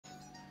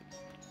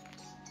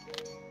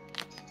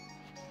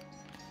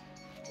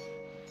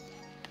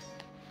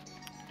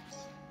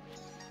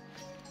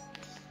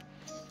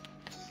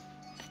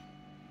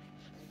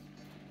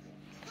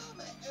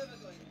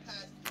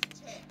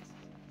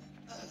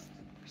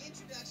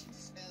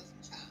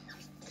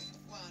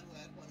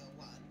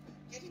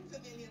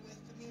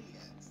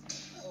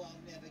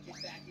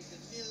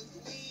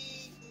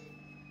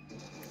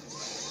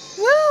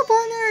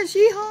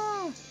partners,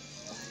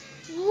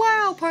 yeehaw!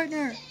 Wow,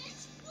 partner!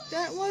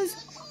 That was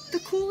the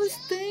coolest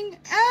thing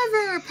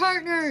ever,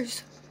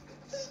 partners!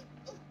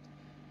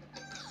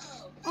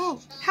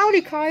 Oh,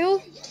 howdy, Kyle!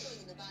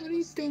 What are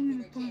you doing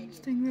in the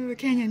Sting River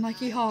Canyon like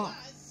yeehaw?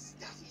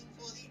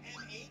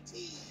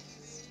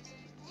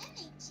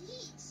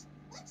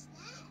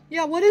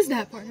 Yeah, what is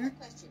that, partner?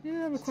 Yeah, I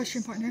have a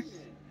question, partner.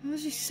 What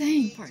was he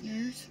saying,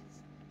 partners?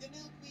 The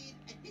milkweed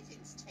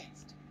admittance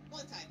test.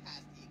 Once I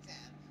pass the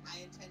exam,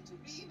 I intend to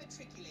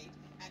re-matriculate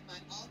at my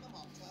alma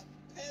mater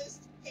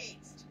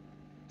post-haste.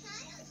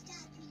 Kyle's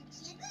talking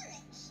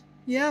gibberish.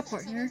 Yeah,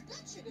 partner.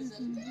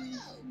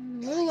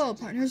 Little low,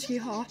 partners,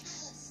 yeehaw.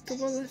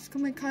 Let's go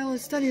make Kyle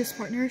study his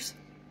partners.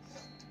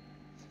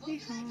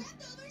 Yeehaw.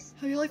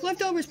 How you like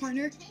leftovers,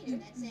 partner?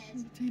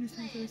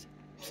 Potatoes.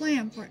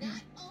 Plan, partner.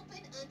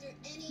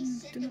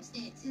 Do not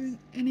open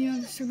any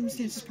other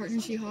circumstances,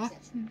 partners, yeehaw.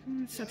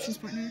 Exceptions,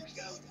 partner.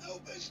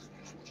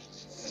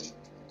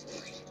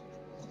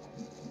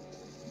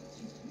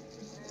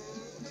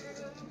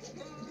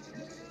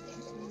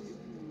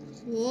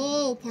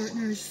 Whoa,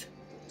 partners.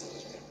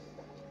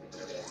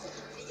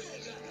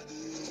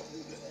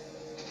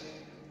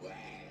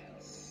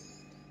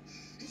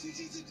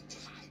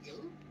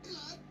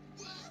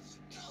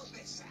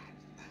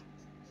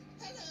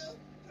 Hello,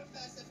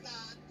 Professor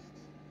Flan.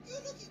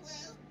 You're looking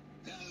well.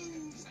 No,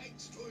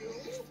 thanks to you.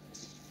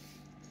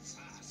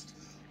 First,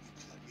 you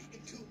put me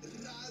into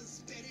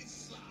raspberry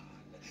flan.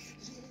 Then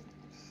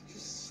you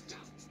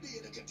stuffed me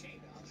in a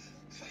container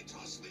and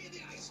tossed me in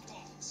the ice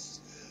box.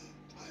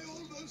 I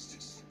almost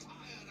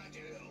expired, I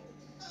do.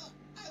 Oh,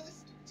 I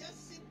was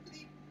just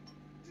simply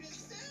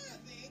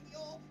preserving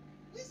your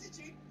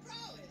wizardry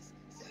prowess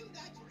so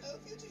that,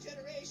 future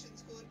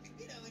generations could,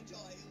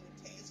 enjoy you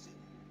and taste you.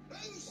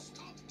 Oh,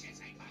 stop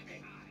kissing my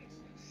behind.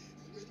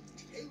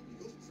 Tell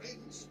your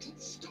friends to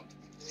stop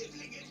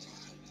nibbling it.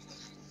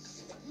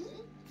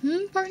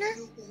 Partner?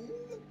 Know all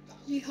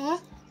about Yeehaw.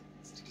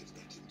 plans to get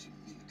back into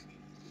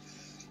milkweed.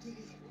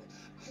 Well,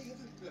 I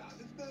have a plan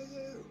of my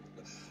own.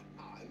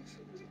 I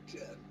shall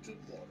return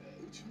tomorrow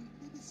to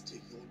administer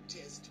your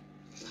test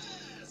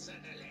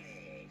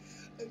personally.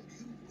 And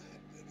you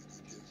had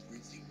better get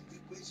everything the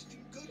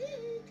question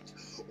correct,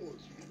 or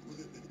you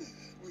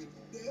will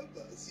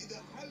never see the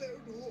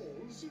hallowed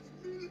halls of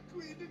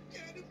Milkweed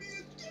Academy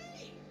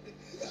again.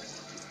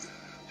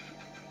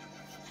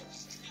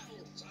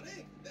 Oh,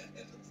 sorry. That's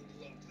a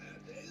lot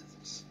of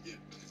days.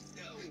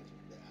 No.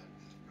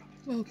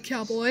 Well,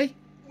 cowboy.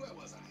 Where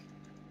was I?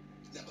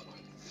 Never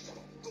mind.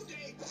 Good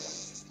day.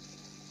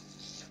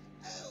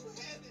 Oh,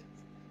 heavens!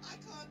 I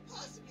can't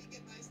possibly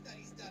get my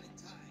studies done in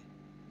time.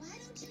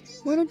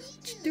 Why don't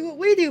you do what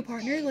we do,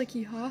 partner? Like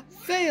yeehaw.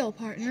 Fail,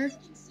 partner. You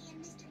can stay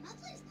in Mr.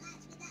 Muffler's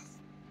class with us.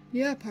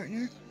 Yeah,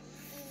 partner.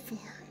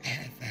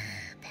 Forever,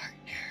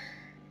 partner.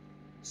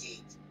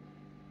 Cheat!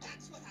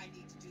 That's what I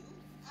need to do.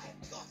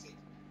 I've got it.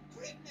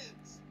 Crib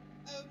notes.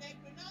 Oh,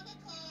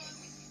 Necronomicon.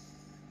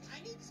 I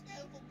need to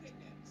spell for crib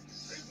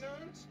notes. Crib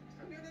notes?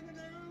 No,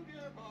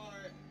 dear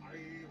boy. I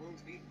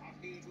won't be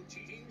party to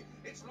cheating.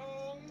 It's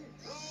wrong.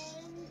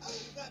 Wrong.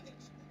 Oh,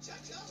 rubbish.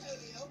 Shut your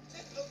folio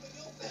and open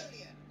your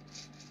folio.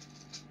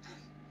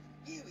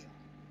 Here we are.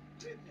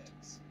 Crib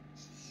notes.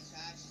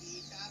 Eeta,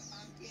 sheeta,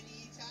 pumpkin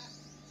eater.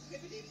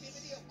 Cribbity,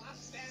 cribbity, whop,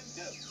 bam,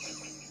 do.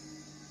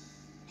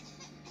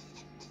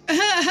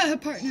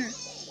 Partner.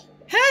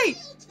 Hey!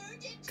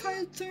 Kyle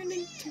Kyle turned turned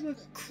into into a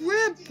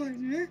crib,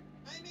 partner.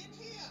 I'm in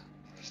here.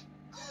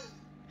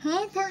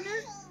 Huh, partner?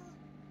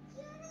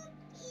 You're a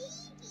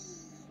baby.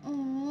 Aww.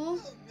 Oh,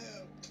 no.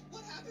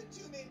 What happened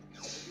to me?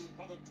 Now, if you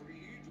bothered to read,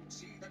 you'd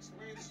see that's the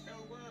way the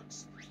spell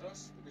works.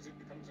 First, the wizard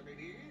becomes a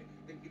lady,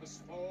 then he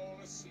must fall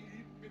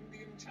asleep in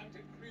the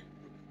enchanted crib.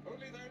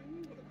 Only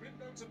then will the crib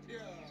notes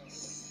appear.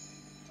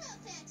 Well,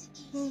 that's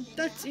easy Well,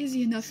 that's enough.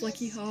 easy enough, like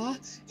yeehaw.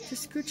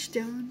 Just scooch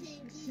down.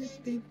 Your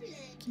big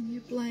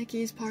your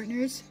blankies,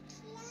 partners.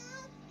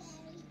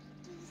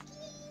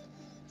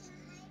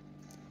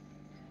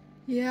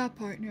 Yeah,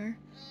 partner.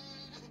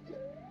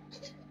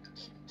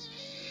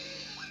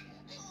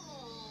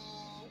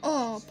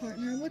 Oh,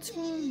 partner, what's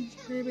wrong,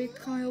 baby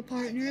Kyle,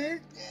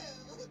 partner? No.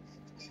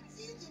 It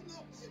seems I'm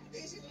not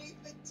sufficiently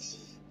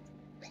fatigued.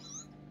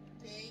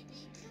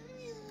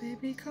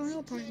 Baby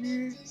Kyle,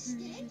 partner.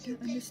 I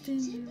don't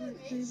understand you,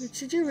 like, baby.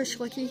 Should you wish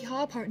like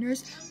yeehaw,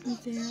 partners? Yeah.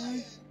 Baby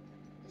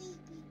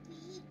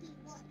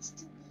wants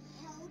to be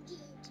held.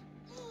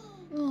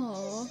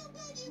 Aww.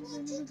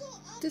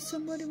 Does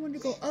somebody want to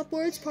go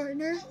upwards,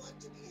 partner? I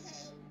want to be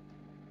held.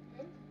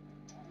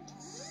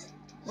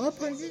 What,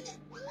 partner?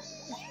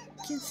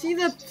 I can see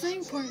the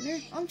thing, partner.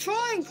 I'm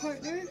trying,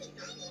 partner.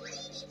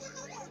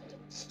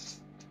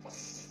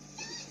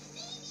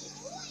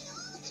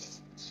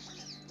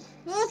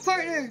 Oh,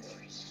 partner.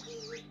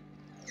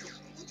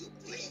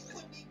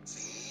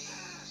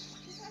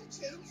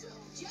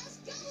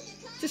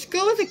 Just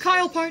go with the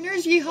Kyle,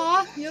 partners.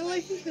 Yeehaw. Yola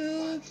hee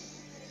hoo.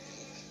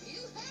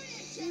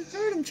 You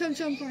heard him, chum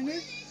chum, partner.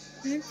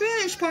 And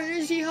finish,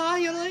 partners. Yeehaw.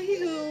 Yola hee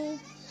hoo.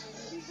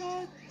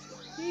 Yeehaw.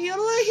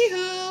 Yola hee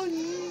hoo.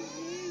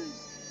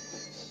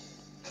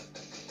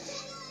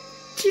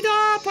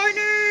 Cheetah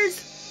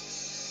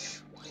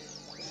partners!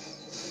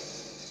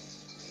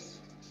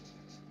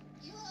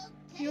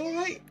 You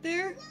alright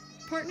there,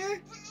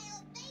 partner?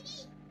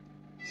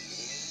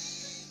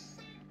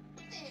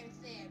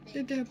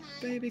 There, There,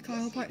 baby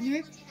Kyle,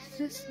 partner.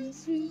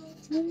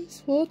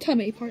 This whole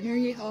tummy, partner.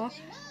 Yeehaw.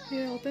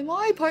 You open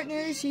my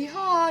partners.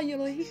 Yeehaw. You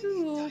like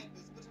you.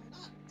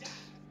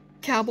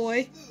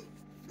 Cowboy.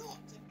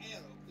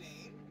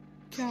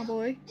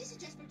 Cowboy. This is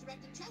just for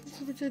directing Chum This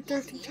Chum. is the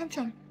directing Chum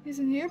Chum. He's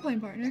in the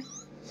airplane, partner.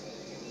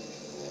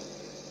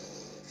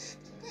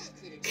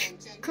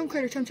 Come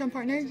critter, Chum Chum,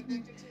 partner.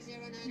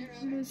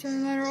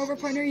 Turn ladder over,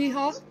 partner.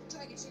 Yeehaw.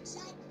 Target ship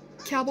side.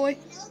 Cowboy.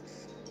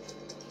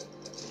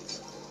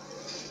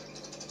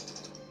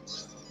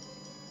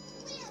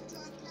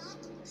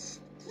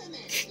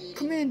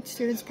 Come in,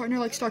 students, partner,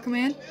 like Star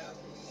Command.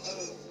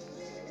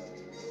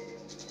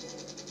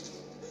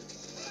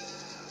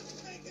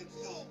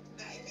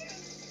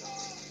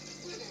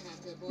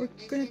 We're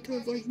gonna have to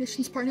avoid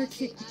missions, partner.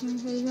 Keep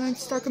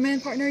Star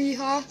Command, partner.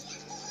 Yeehaw.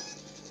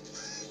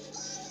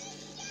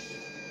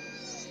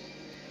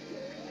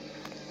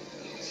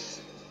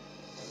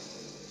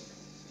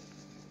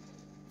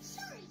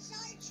 Sorry,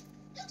 Sarge.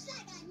 Looks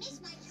like I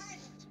missed my target.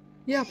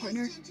 Yeah,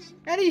 partner.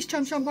 Eddie's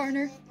Chum Chum,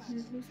 partner.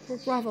 We're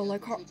Bravo,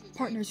 like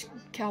partners,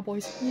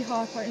 Cowboys.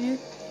 Yeehaw, partner.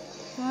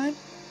 Fine.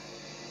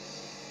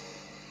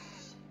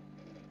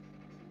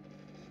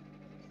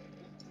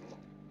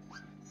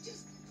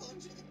 Just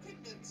conjure the crib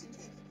notes and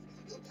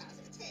you'll pass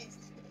the test.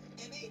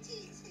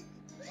 MATs.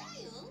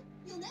 Kyle,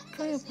 you'll never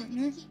Kyle, notice me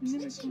partner. if you keep Never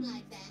twitching gonna-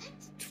 like that.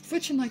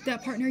 Twitching like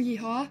that, partner.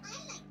 Yeehaw. I like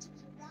to be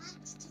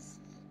rocked to sleep.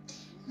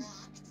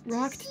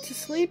 Rocked to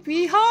sleep.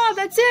 Yeehaw.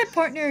 That's it,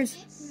 partners.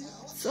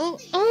 It's So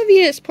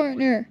obvious,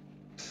 partner.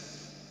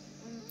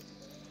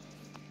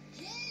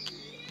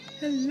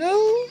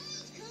 Hello.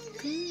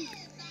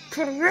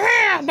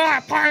 Career,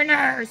 my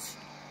partners.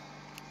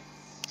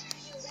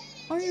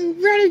 Are you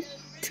ready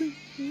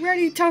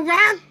to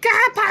rock,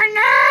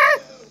 partner?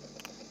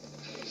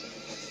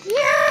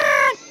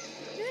 Yeah.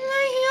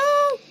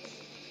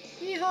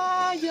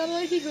 Yeehaw,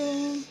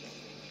 yeehaw.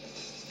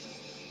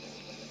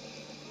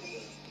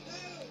 Please, no.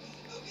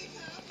 Oh, be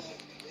careful.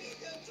 Please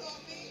don't drop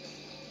me.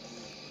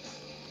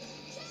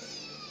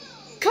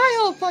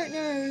 Kyle,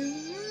 partner.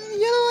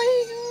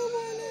 Yeehaw,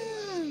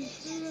 partner.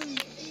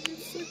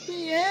 Sleepy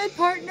head,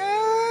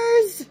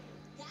 partners.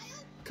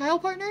 Kyle,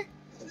 partner.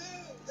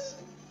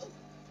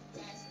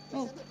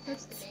 Oh,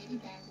 that's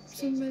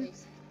somebody.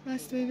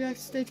 Last baby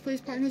backstage,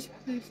 please, partners.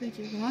 Please, thank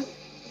you. Come on. Someone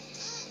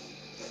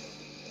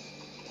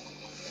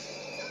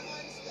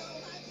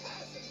stole my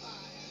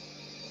pacifier.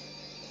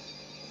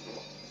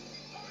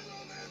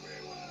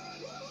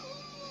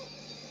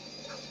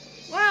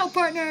 Wow,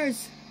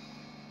 partners.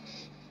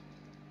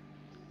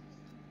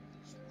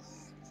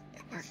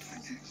 It worked,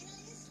 partner.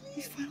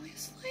 He's finally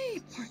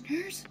asleep,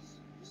 partners.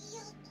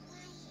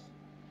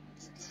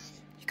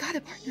 You got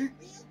it, partner.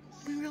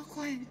 Be real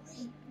quiet.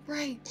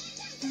 Right.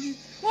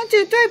 1,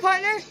 2, 3,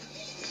 partner.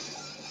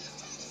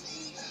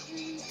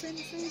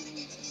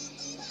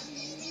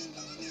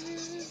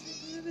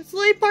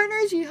 Sleep,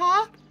 partners.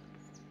 Yeehaw.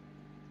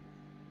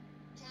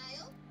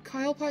 Kyle,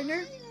 Kyle,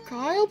 partner.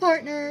 Kyle,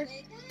 partner.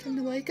 Time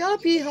to wake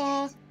up,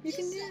 yeehaw. You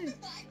can do it.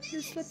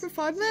 You slept for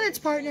 5 minutes,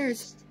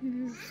 partners.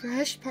 You're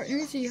fresh,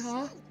 partners, yeehaw.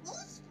 Huh?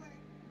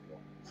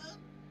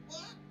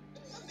 What?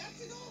 I'm back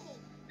to normal.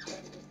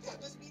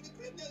 That must mean the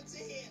crib notes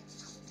are here.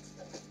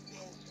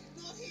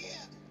 They're not here.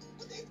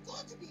 But they've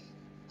got to be.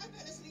 I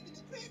better sleep in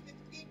the crib.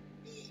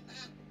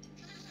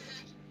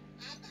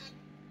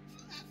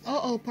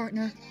 Uh-oh,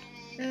 partner.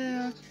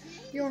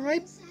 You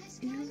alright?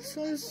 You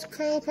says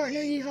Kyle, partner,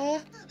 yeehaw. I'm gonna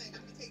have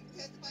to take the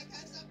test if I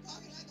can't stop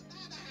talking like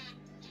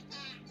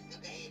a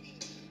baby.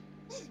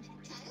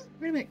 Kyle,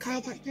 Wait a minute,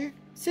 Kyle, partner.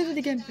 Say that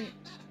again, please.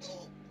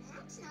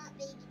 that's not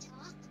baby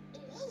talk.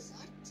 Those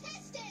are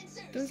test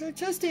answers. Those are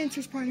test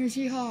answers, partners,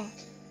 yeehaw.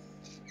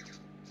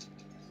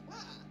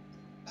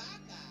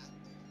 Baka.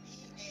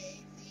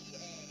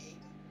 B-A-C-A.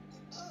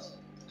 Oh,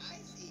 I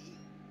see.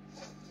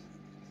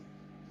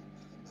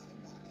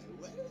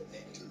 Well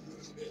then,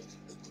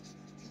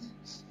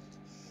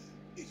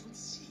 it would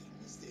seem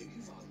as though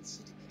you've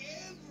answered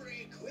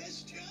every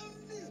question.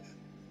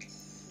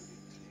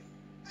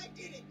 I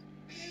did it.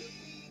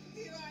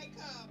 Here I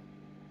come.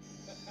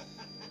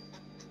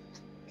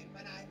 And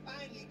when I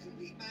finally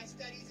complete my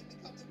studies and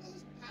become the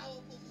most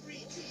powerful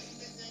free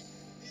teacher that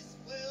this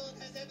world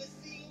has ever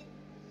seen,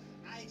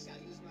 I shall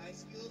use my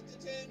skills to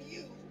turn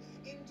you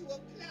into a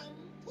plum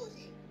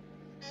pudding,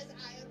 as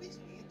I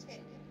originally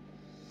intended.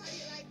 How do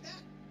you like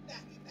that?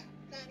 Batty bat,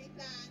 planny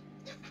plan.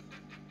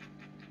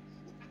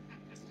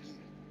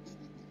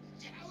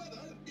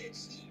 However, it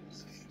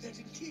seems that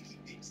in taking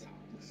the exam,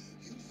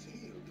 you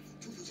failed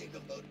to put a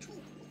number 2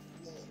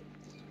 wrong,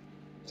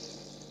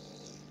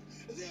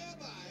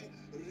 thereby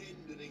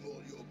rendering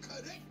all your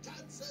correct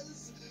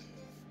answers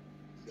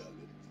null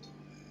and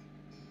void.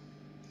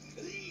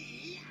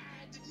 The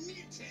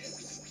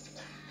admittance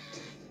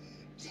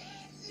denied.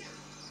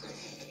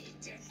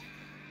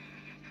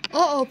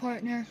 Uh-oh,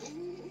 partner.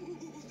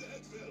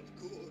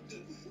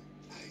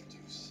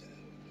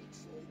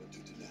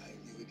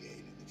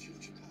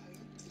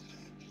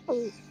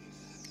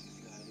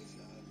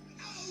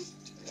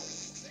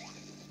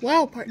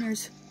 Wow,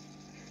 partners.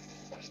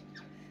 Look,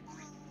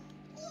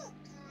 Kyle.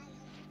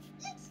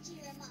 Let's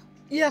cheer him up.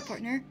 Yeah,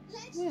 partner.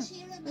 Let's Yeah.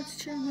 cheer him Let's up.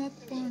 cheer him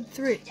up on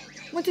 3.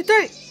 1, 2,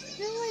 3.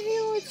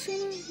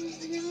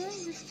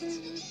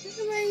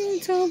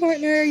 Tell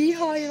partner.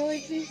 Yeehaw, you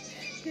like me?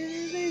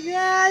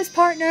 Yes,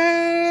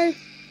 partner.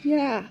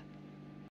 Yeah.